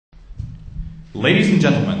Ladies and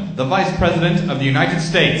gentlemen, the Vice President of the United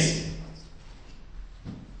States.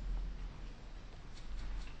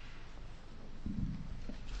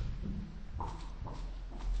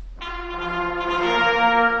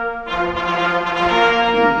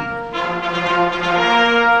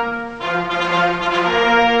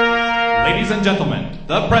 Ladies and gentlemen,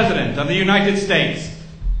 the President of the United States.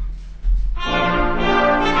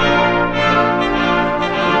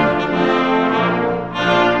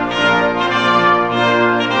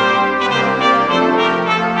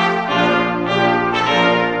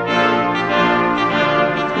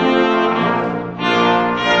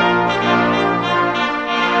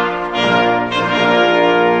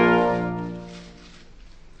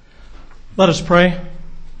 Let us pray.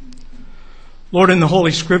 Lord, in the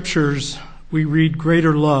Holy Scriptures, we read,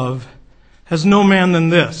 "Greater love has no man than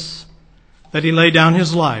this, that he lay down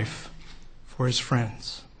his life for his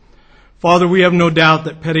friends." Father, we have no doubt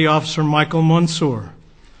that Petty Officer Michael Monsoor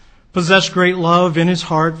possessed great love in his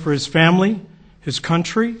heart for his family, his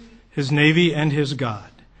country, his Navy, and his God.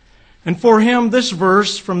 And for him, this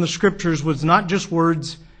verse from the Scriptures was not just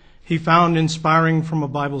words he found inspiring from a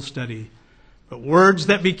Bible study, but words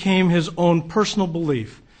that became his own personal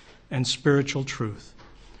belief and spiritual truth.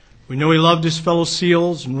 We know he loved his fellow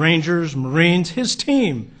SEALs and Rangers, Marines, his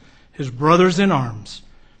team, his brothers in arms,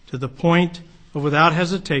 to the point of, without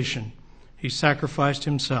hesitation, he sacrificed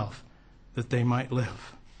himself that they might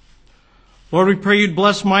live. Lord, we pray you'd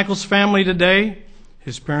bless Michael's family today,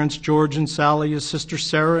 his parents George and Sally, his sister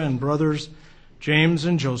Sarah, and brothers James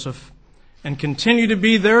and Joseph, and continue to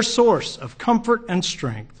be their source of comfort and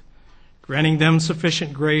strength, granting them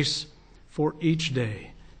sufficient grace for each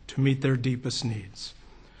day to meet their deepest needs.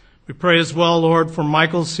 We pray as well, Lord, for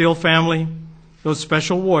Michael's SEAL family, those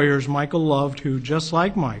special warriors Michael loved who, just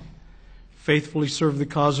like Mike, faithfully served the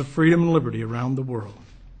cause of freedom and liberty around the world.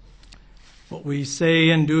 What we say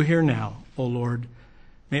and do here now, O Lord,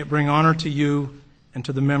 may it bring honor to you and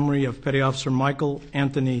to the memory of Petty Officer Michael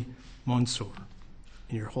Anthony Monsoor.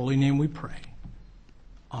 In your holy name we pray.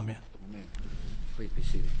 Amen. Amen. Please be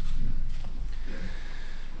seated.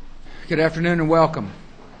 Good afternoon and welcome.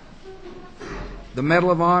 The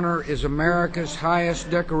Medal of Honor is America's highest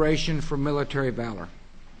decoration for military valor.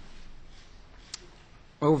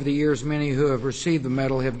 Over the years, many who have received the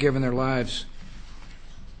medal have given their lives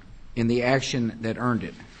in the action that earned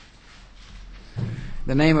it.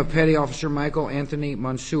 The name of Petty Officer Michael Anthony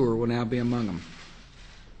Monsoor will now be among them.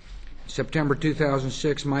 In September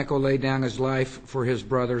 2006, Michael laid down his life for his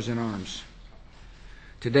brothers in arms.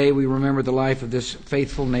 Today we remember the life of this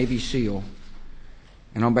faithful Navy SEAL,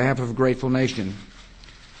 and on behalf of a grateful nation,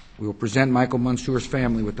 we will present Michael Monsoor's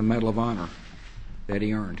family with the Medal of Honor that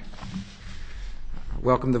he earned.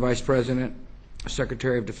 Welcome the Vice President,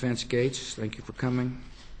 Secretary of Defense Gates, thank you for coming,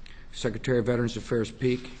 Secretary of Veterans Affairs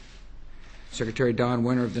Peake, Secretary Don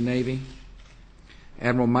Winter of the Navy,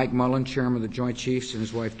 Admiral Mike Mullen, Chairman of the Joint Chiefs, and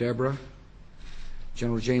his wife Deborah,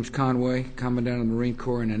 General James Conway, Commandant of the Marine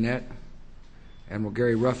Corps, and Annette, Admiral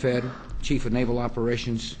Gary Ruffhead, Chief of Naval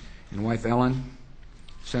Operations, and wife Ellen,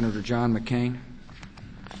 Senator John McCain,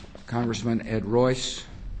 Congressman Ed Royce,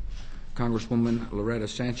 Congresswoman Loretta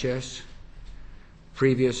Sanchez,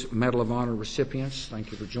 previous Medal of Honor recipients,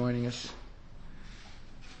 thank you for joining us.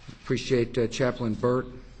 Appreciate Chaplain Burt,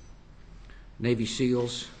 Navy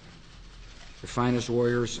SEALs, the finest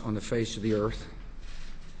warriors on the face of the earth,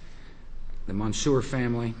 the Monsoor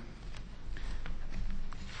family,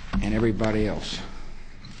 and everybody else.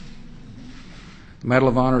 The Medal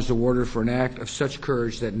of Honor is awarded for an act of such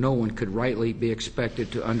courage that no one could rightly be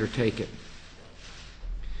expected to undertake it.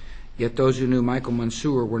 Yet those who knew Michael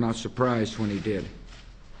Monsoor were not surprised when he did.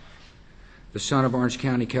 The son of Orange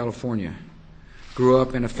County, California, grew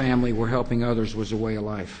up in a family where helping others was a way of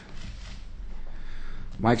life.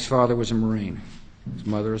 Mike's father was a Marine, his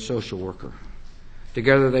mother a social worker.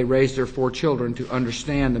 Together they raised their 4 children to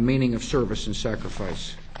understand the meaning of service and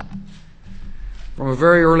sacrifice. From a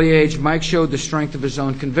very early age, Mike showed the strength of his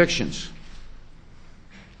own convictions.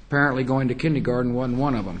 Apparently going to kindergarten wasn't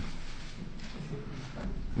one of them.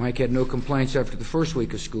 Mike had no complaints after the first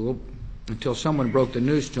week of school until someone broke the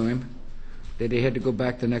news to him that he had to go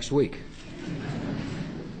back the next week.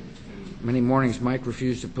 Many mornings Mike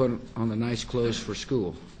refused to put on the nice clothes for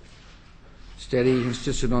school. Instead, he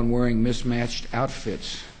insisted on wearing mismatched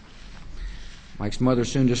outfits. Mike's mother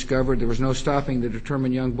soon discovered there was no stopping the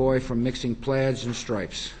determined young boy from mixing plaids and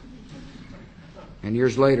stripes. And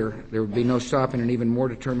years later, there would be no stopping an even more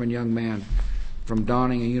determined young man from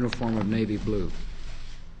donning a uniform of navy blue.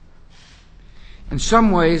 In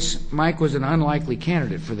some ways, Mike was an unlikely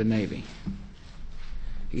candidate for the Navy.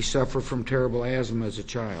 He suffered from terrible asthma as a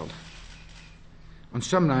child. On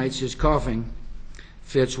some nights, his coughing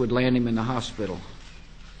fits would land him in the hospital.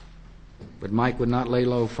 But Mike would not lay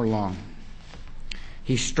low for long.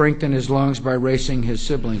 He strengthened his lungs by racing his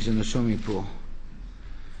siblings in the swimming pool.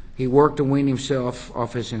 He worked to wean himself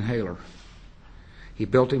off his inhaler. He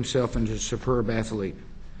built himself into a superb athlete,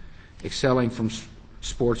 excelling from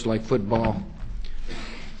sports like football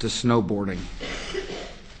to snowboarding.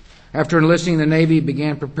 After enlisting in the Navy, he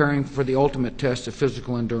began preparing for the ultimate test of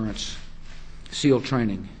physical endurance, SEAL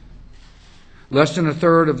training. Less than a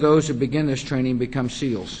third of those who begin this training become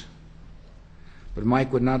SEALs. But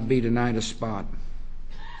Mike would not be denied a spot.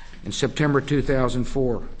 In September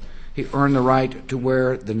 2004, he earned the right to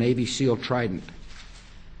wear the Navy SEAL Trident.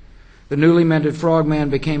 The newly minted Frogman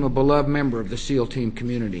became a beloved member of the SEAL team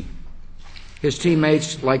community. His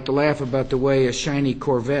teammates liked to laugh about the way a shiny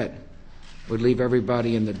Corvette would leave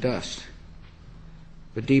everybody in the dust.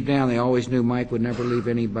 But deep down, they always knew Mike would never leave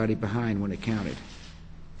anybody behind when it counted.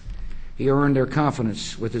 He earned their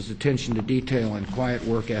confidence with his attention to detail and quiet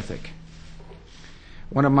work ethic.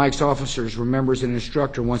 One of Mike's officers remembers an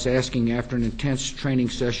instructor once asking after an intense training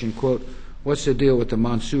session, quote, "What's the deal with the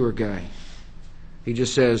Monsoor guy?" He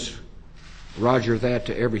just says, "Roger that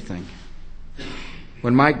to everything."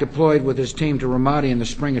 When Mike deployed with his team to Ramadi in the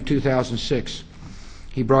spring of 2006,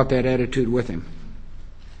 he brought that attitude with him.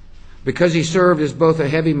 Because he served as both a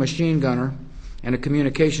heavy machine gunner and a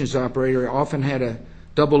communications operator, he often had a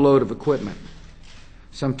double load of equipment,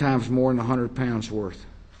 sometimes more than 100 pounds worth.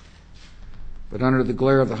 But under the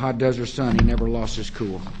glare of the hot desert sun, he never lost his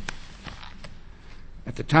cool.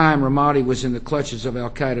 At the time, Ramadi was in the clutches of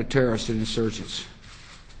al-Qaeda terrorists and insurgents.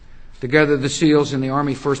 Together, the SEALs and the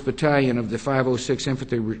Army 1st Battalion of the 506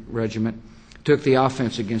 Infantry Regiment took the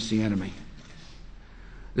offense against the enemy.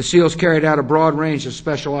 The SEALs carried out a broad range of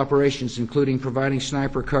special operations, including providing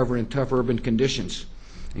sniper cover in tough urban conditions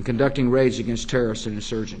and conducting raids against terrorists and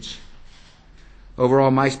insurgents.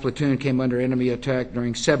 Overall, Mike's platoon came under enemy attack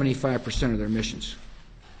during 75% of their missions.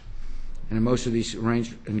 And in most of these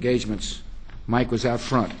engagements, Mike was out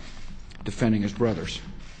front defending his brothers.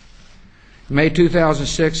 In May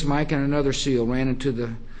 2006, Mike and another SEAL ran into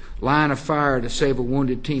the line of fire to save a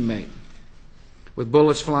wounded teammate. With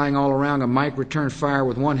bullets flying all around him, Mike returned fire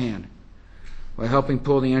with one hand while helping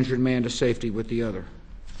pull the injured man to safety with the other.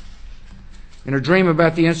 In a dream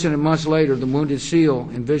about the incident months later, the wounded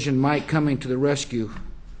SEAL envisioned Mike coming to the rescue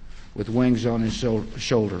with wings on his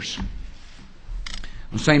shoulders.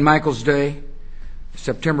 On St. Michael's Day,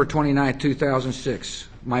 September 29, 2006,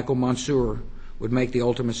 Michael Monsoor would make the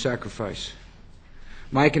ultimate sacrifice.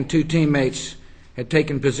 Mike and two teammates had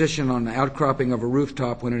taken position on the outcropping of a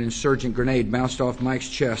rooftop when an insurgent grenade bounced off Mike's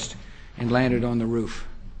chest and landed on the roof.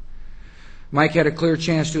 Mike had a clear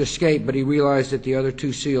chance to escape, but he realized that the other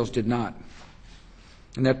two SEALs did not.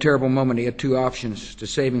 In that terrible moment, he had two options: to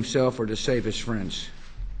save himself or to save his friends.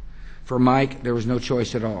 For Mike, there was no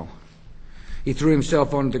choice at all. He threw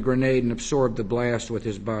himself onto the grenade and absorbed the blast with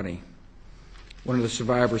his body. One of the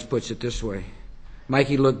survivors puts it this way: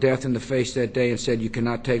 Mikey looked death in the face that day and said, "You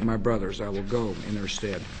cannot take my brothers. I will go in their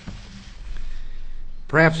stead."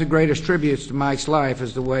 Perhaps the greatest tribute to Mike's life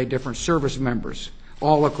is the way different service members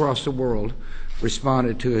all across the world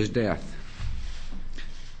responded to his death.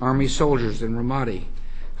 Army soldiers in Ramadi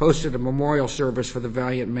hosted a memorial service for the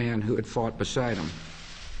valiant man who had fought beside him.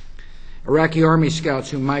 Iraqi Army scouts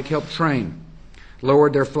whom Mike helped train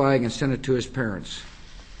lowered their flag and sent it to his parents.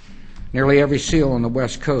 Nearly every SEAL on the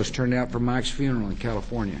West Coast turned out for Mike's funeral in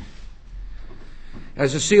California.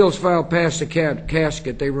 As the SEALs filed past the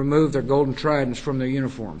casket, they removed their golden tridents from their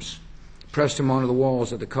uniforms, pressed them onto the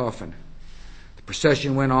walls of the coffin. The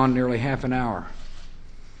procession went on nearly half an hour.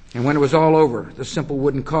 And when it was all over, the simple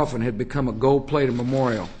wooden coffin had become a gold-plated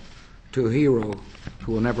memorial to a hero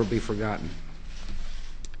who will never be forgotten.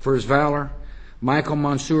 For his valor, Michael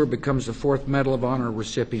Monsoor becomes the 4th Medal of Honor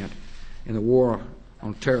recipient in the War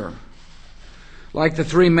on Terror. Like the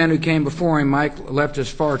three men who came before him, Mike left us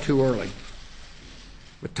far too early.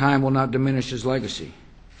 But time will not diminish his legacy.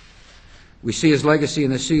 We see his legacy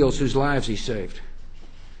in the SEALs whose lives he saved.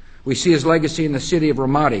 We see his legacy in the city of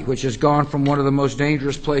Ramadi, which has gone from one of the most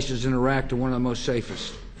dangerous places in Iraq to one of the most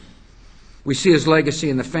safest. We see his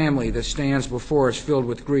legacy in the family that stands before us filled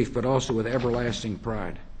with grief, but also with everlasting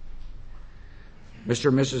pride. Mr.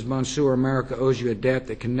 and Mrs. Monsoor, America owes you a debt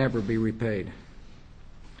that can never be repaid.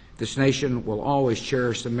 This nation will always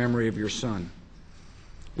cherish the memory of your son.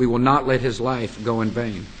 We will not let his life go in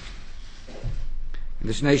vain. And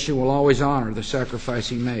this nation will always honor the sacrifice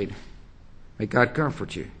he made. May God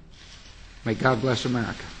comfort you. May God bless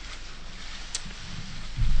America.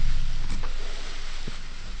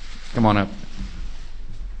 Come on up.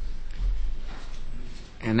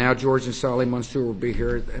 And now George and Sally Monsoor will be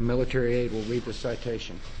here. A military aide will read the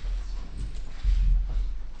citation.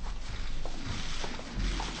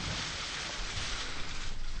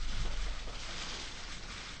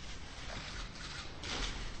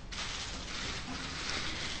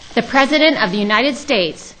 The President of the United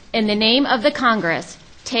States, in the name of the Congress,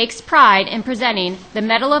 takes pride in presenting the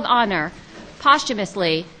Medal of Honor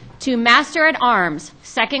posthumously to Master at Arms,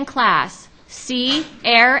 Second Class, Sea,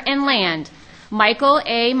 Air, and Land, Michael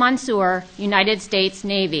A. Monsoor, United States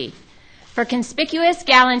Navy, for conspicuous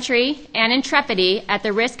gallantry and intrepidity at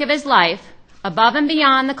the risk of his life, above and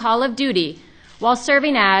beyond the call of duty, while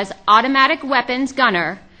serving as automatic weapons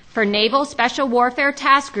gunner for Naval Special Warfare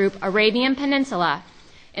Task Group Arabian Peninsula,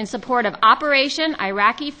 in support of Operation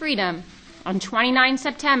Iraqi Freedom on 29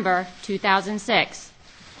 September 2006.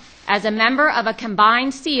 As a member of a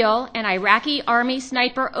combined SEAL and Iraqi Army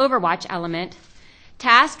sniper overwatch element,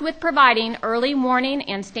 tasked with providing early warning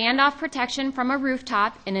and standoff protection from a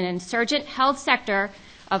rooftop in an insurgent-held sector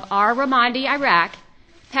of Ramadi, Iraq,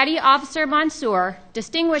 Petty Officer Monsoor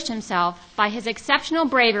distinguished himself by his exceptional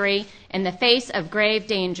bravery in the face of grave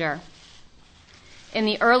danger. In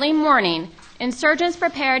the early morning, insurgents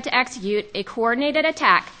prepared to execute a coordinated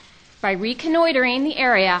attack by reconnoitering the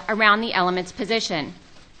area around the element's position.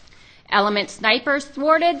 Element snipers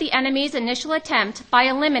thwarted the enemy's initial attempt by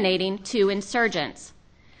eliminating 2 insurgents.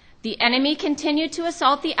 The enemy continued to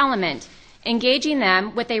assault the element, engaging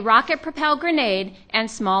them with a rocket-propelled grenade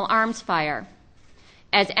and small arms fire.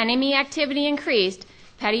 As enemy activity increased,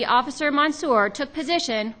 Petty Officer Monsoor took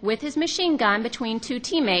position with his machine gun between 2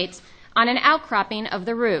 teammates on an outcropping of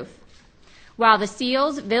the roof. While the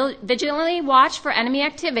SEALs vigilantly watched for enemy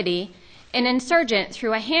activity, an insurgent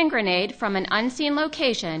threw a hand grenade from an unseen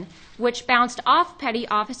location, which bounced off Petty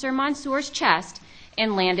Officer Monsoor's chest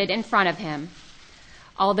and landed in front of him.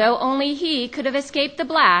 Although only he could have escaped the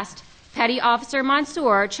blast, Petty Officer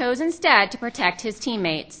Monsoor chose instead to protect his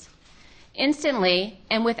teammates. Instantly,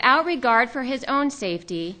 and without regard for his own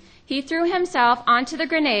safety, he threw himself onto the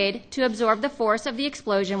grenade to absorb the force of the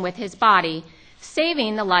explosion with his body,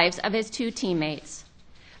 saving the lives of his 2 teammates.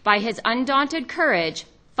 By his undaunted courage,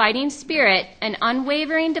 fighting spirit, and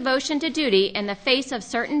unwavering devotion to duty in the face of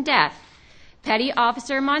certain death, Petty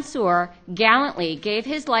Officer Monsoor gallantly gave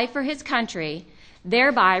his life for his country,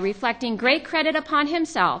 thereby reflecting great credit upon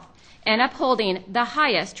himself and upholding the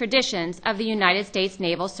highest traditions of the United States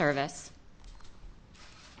Naval Service.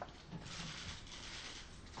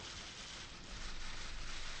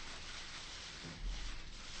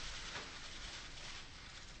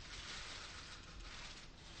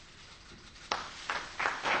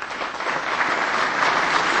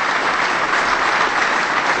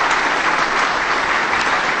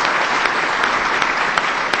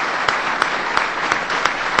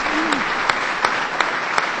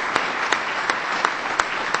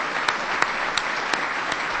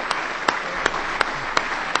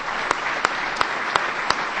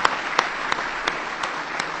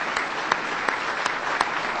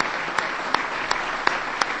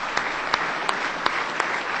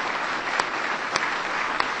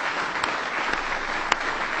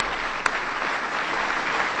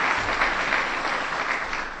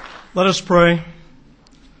 Let us pray.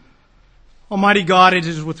 Almighty God, it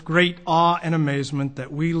is with great awe and amazement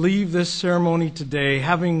that we leave this ceremony today,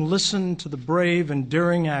 having listened to the brave and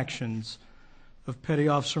daring actions of Petty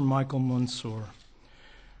Officer Michael Monsoor.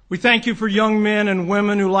 We thank you for young men and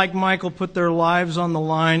women who, like Michael, put their lives on the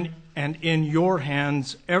line and in your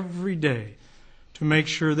hands every day to make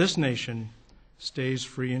sure this nation stays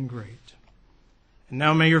free and great. And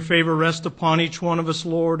now may your favor rest upon each one of us,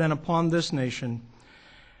 Lord, and upon this nation,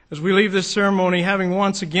 as we leave this ceremony, having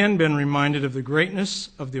once again been reminded of the greatness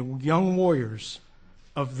of the young warriors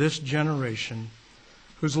of this generation,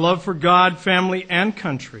 whose love for God, family, and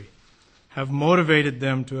country have motivated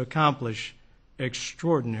them to accomplish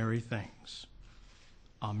extraordinary things.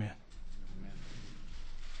 Amen.